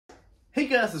Hey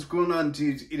guys, what's going on,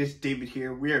 dudes? It is David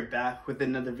here. We are back with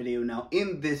another video. Now,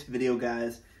 in this video,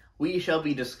 guys, we shall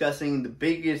be discussing the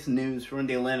biggest news from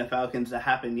the Atlanta Falcons that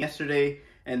happened yesterday,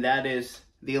 and that is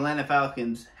the Atlanta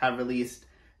Falcons have released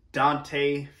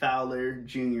Dante Fowler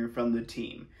Jr. from the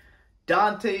team.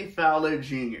 Dante Fowler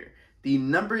Jr., the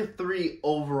number 3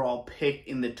 overall pick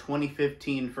in the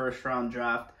 2015 first-round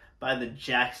draft by the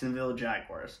Jacksonville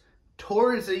Jaguars,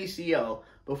 tore his ACL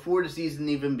before the season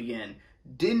even began.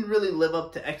 Didn't really live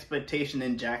up to expectation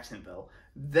in Jacksonville.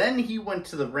 Then he went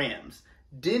to the Rams.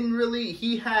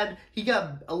 He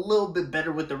got a little bit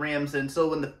better with the Rams, and so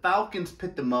when the Falcons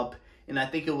picked him up, and I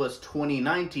think it was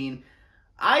 2019,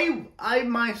 I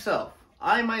myself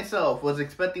was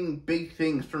expecting big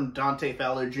things from Dante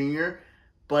Fowler Jr.,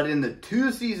 but in the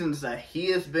 2 seasons that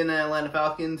he has been at Atlanta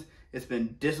Falcons, it's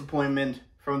been disappointment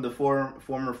from the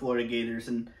former Florida Gators,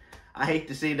 and I hate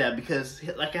to say that because,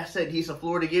 like I said, he's a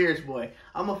Florida Gators boy.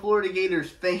 I'm a Florida Gators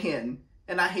fan,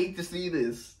 and I hate to see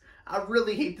this. I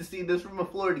really hate to see this from a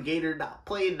Florida Gator not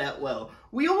playing that well.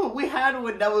 We had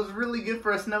one that was really good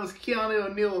for us, and that was Keanu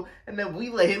O'Neal, and then we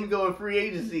let him go in free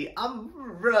agency. I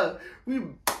don't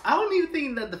even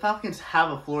think that the Falcons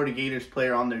have a Florida Gators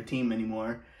player on their team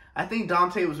anymore. I think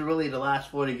Dante was really the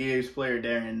last Florida Gators player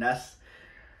there, and that's...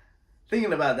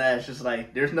 Thinking about that, it's just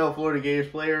like, there's no Florida Gators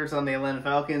players on the Atlanta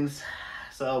Falcons.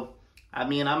 So, I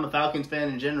mean, I'm a Falcons fan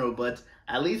in general, but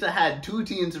at least I had 2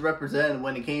 teams to represent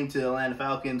when it came to the Atlanta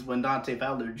Falcons when Dante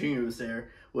Fowler Jr. was there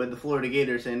with the Florida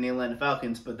Gators and the Atlanta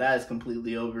Falcons, but that is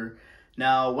completely over.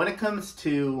 Now, when it comes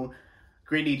to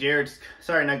Dante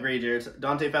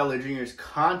Fowler Jr.'s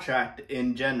contract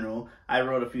in general, I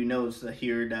wrote a few notes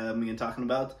here that I'm going to be talking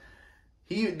about.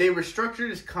 They restructured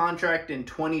his contract in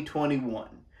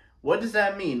 2021. What does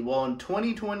that mean? Well, in the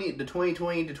 2020 to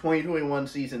 2021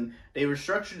 season, they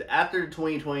restructured after the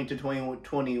 2020 to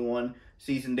 2021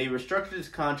 season, they restructured his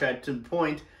contract to the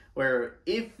point where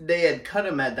if they had cut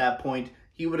him at that point,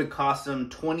 he would have cost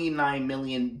them $29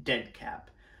 million dead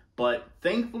cap. But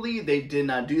thankfully, they did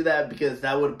not do that because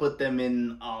that would have put them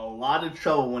in a lot of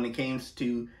trouble when it came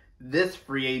to this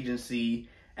free agency.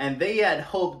 And they had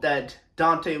hoped that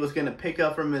Dante was going to pick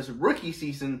up from his rookie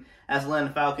season as Atlanta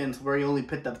Falcons, where he only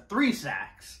picked up 3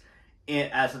 sacks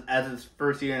as his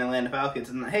first year in Atlanta Falcons.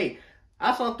 And hey,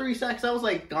 I saw 3 sacks. I was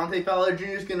like, Dante Fowler Jr.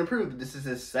 is going to prove this is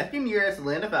his 2nd year as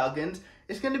Atlanta Falcons.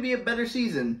 It's going to be a better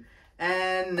season.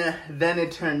 And then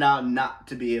it turned out not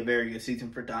to be a very good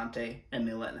season for Dante and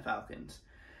the Atlanta Falcons.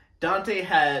 Dante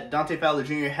Fowler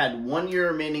Jr. had 1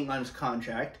 year remaining on his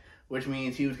contract, which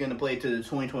means he was going to play to the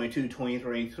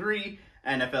 2022-2023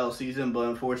 NFL season, but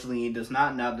unfortunately he does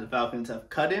not now that the Falcons have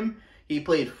cut him. He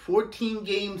played 14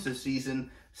 games this season,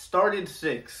 started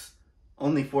 6,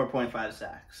 only 4.5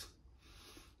 sacks.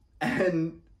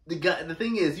 And the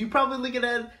thing is, you probably look at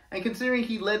that, and considering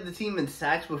he led the team in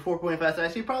sacks with 4.5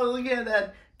 sacks, you probably look at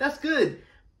that, that's good.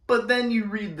 But then you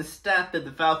read the stat that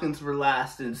the Falcons were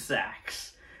last in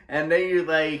sacks. And then you're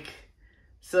like,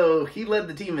 so he led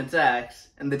the team in sacks,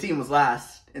 and the team was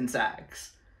last in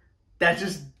sacks. That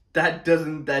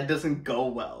doesn't go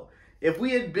well. If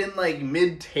we had been like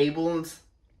mid-table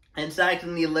in sacks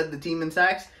and he led the team in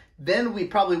sacks, then we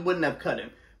probably wouldn't have cut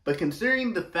him. But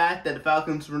considering the fact that the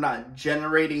Falcons were not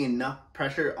generating enough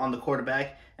pressure on the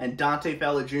quarterback, and Dante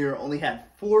Fowler Jr. only had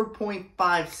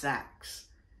 4.5 sacks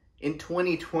in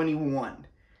 2021,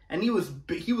 and he was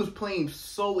playing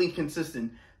so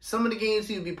inconsistent. Some of the games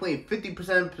he would be playing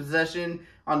 50% possession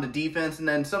on the defense, and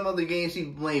then some other games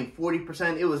he'd be playing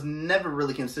 40%. It was never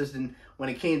really consistent when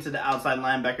it came to the outside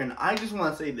linebacker. And I just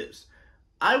want to say this.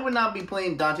 I would not be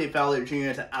playing Dante Fowler Jr.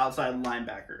 as an outside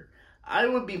linebacker. I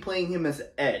would be playing him as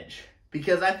edge,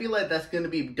 because I feel like that's going to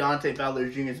be Dante Fowler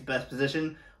Jr.'s best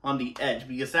position on the edge,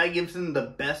 because that gives him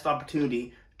the best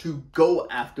opportunity to go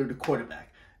after the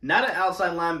quarterback. Not an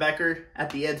outside linebacker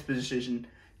at the edge position.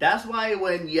 That's why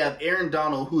when you have Aaron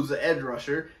Donald, who's an edge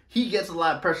rusher, he gets a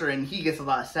lot of pressure and he gets a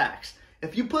lot of sacks.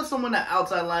 If you put someone at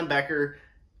outside linebacker,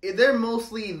 they're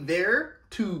mostly there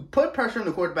to put pressure on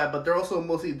the quarterback, but they're also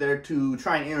mostly there to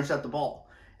try and intercept the ball.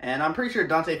 And I'm pretty sure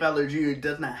Dante Fowler Jr.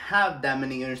 does not have that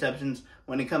many interceptions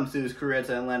when it comes to his career at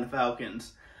the Atlanta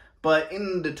Falcons. But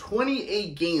in the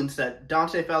 28 games that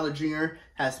Dante Fowler Jr.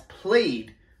 has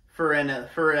played for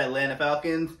Atlanta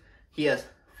Falcons, he has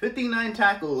 59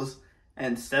 tackles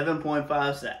and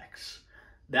 7.5 sacks.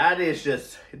 That is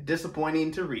just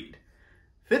disappointing to read.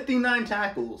 59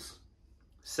 tackles,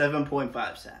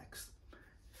 7.5 sacks.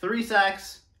 3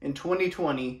 sacks in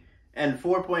 2020 and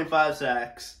 4.5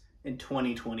 sacks in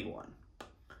 2021.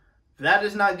 That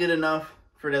is not good enough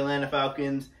for the Atlanta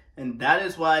Falcons, and that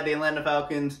is why the Atlanta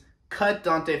Falcons cut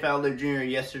Dante Fowler Jr.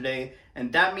 yesterday,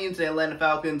 and that means the Atlanta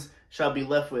Falcons shall be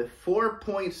left with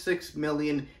 $4.6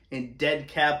 million in dead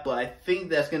cap. But I think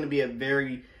that's going to be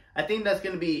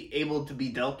able to be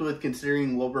dealt with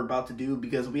considering what we're about to do,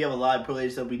 because we have a lot of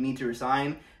players that we need to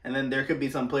resign, and then there could be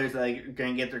some players that are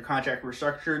going to get their contract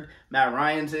restructured. Matt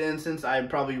Ryan's an instance, I'd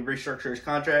probably restructure his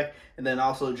contract, and then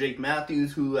also Jake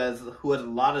Matthews, who has a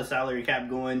lot of salary cap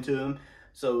going to him.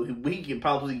 So we could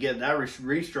probably get that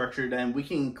restructured, and we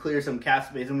can clear some cap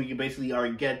space, and we can basically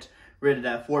get rid of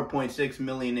that $4.6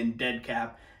 million in dead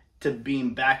cap to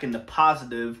being back in the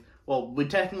positive. Well, we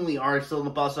technically are still in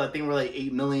the positive. I think we're like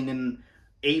 $8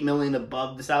 million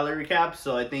above the salary cap.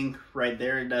 So I think right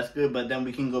there that's good. But then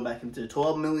we can go back into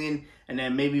 $12 million, and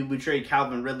then maybe we trade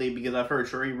Calvin Ridley, because I've heard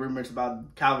trade rumors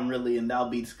about Calvin Ridley, and that'll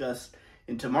be discussed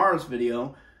in tomorrow's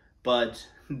video. But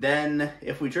then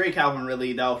if we trade Calvin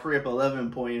Ridley, that'll free up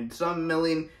 11-point-some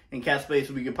million in cap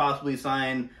space. We could possibly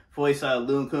sign Foyesade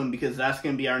Oluokun, because that's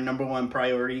going to be our number one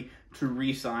priority, to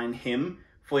re-sign him,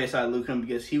 Foyesade Oluokun,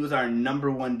 because he was our number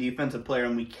one defensive player,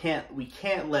 and we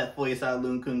can't let Foyesade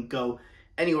Oluokun go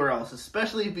anywhere else,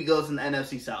 especially if he goes in the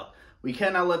NFC South. We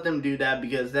cannot let them do that,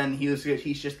 because then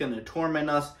he's just going to torment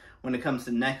us when it comes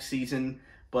to next season.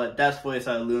 But that's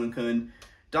Foyesade Oluokun.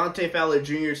 Dante Fowler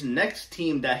Jr.'s next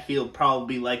team that he'll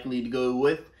probably likely to go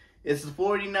with is the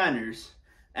 49ers.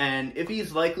 And if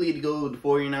he's likely to go with the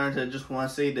 49ers, I just want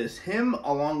to say this. Him,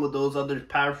 along with those other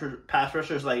pass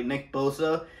rushers like Nick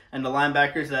Bosa and the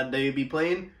linebackers that they be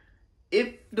playing,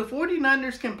 if the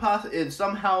 49ers can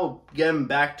somehow get him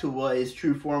back to what his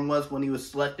true form was when he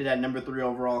was selected at number 3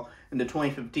 overall in the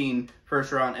 2015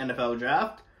 first-round NFL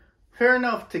draft, fair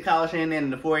enough to Kyle Shanahan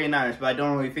and the 49ers, but I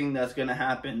don't really think that's going to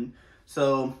happen.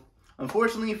 So,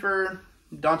 unfortunately for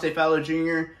Dante Fowler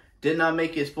Jr., did not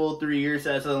make his full 3 years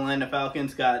as the Atlanta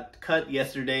Falcons, got cut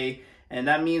yesterday, and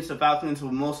that means the Falcons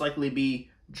will most likely be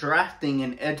drafting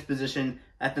an edge position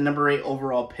at the number 8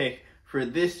 overall pick for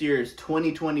this year's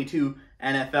 2022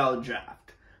 NFL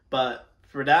draft. But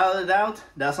without a doubt,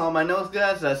 that's all my notes,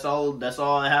 guys. That's all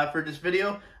I have for this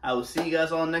video. I will see you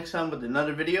guys all next time with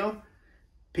another video.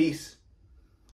 Peace.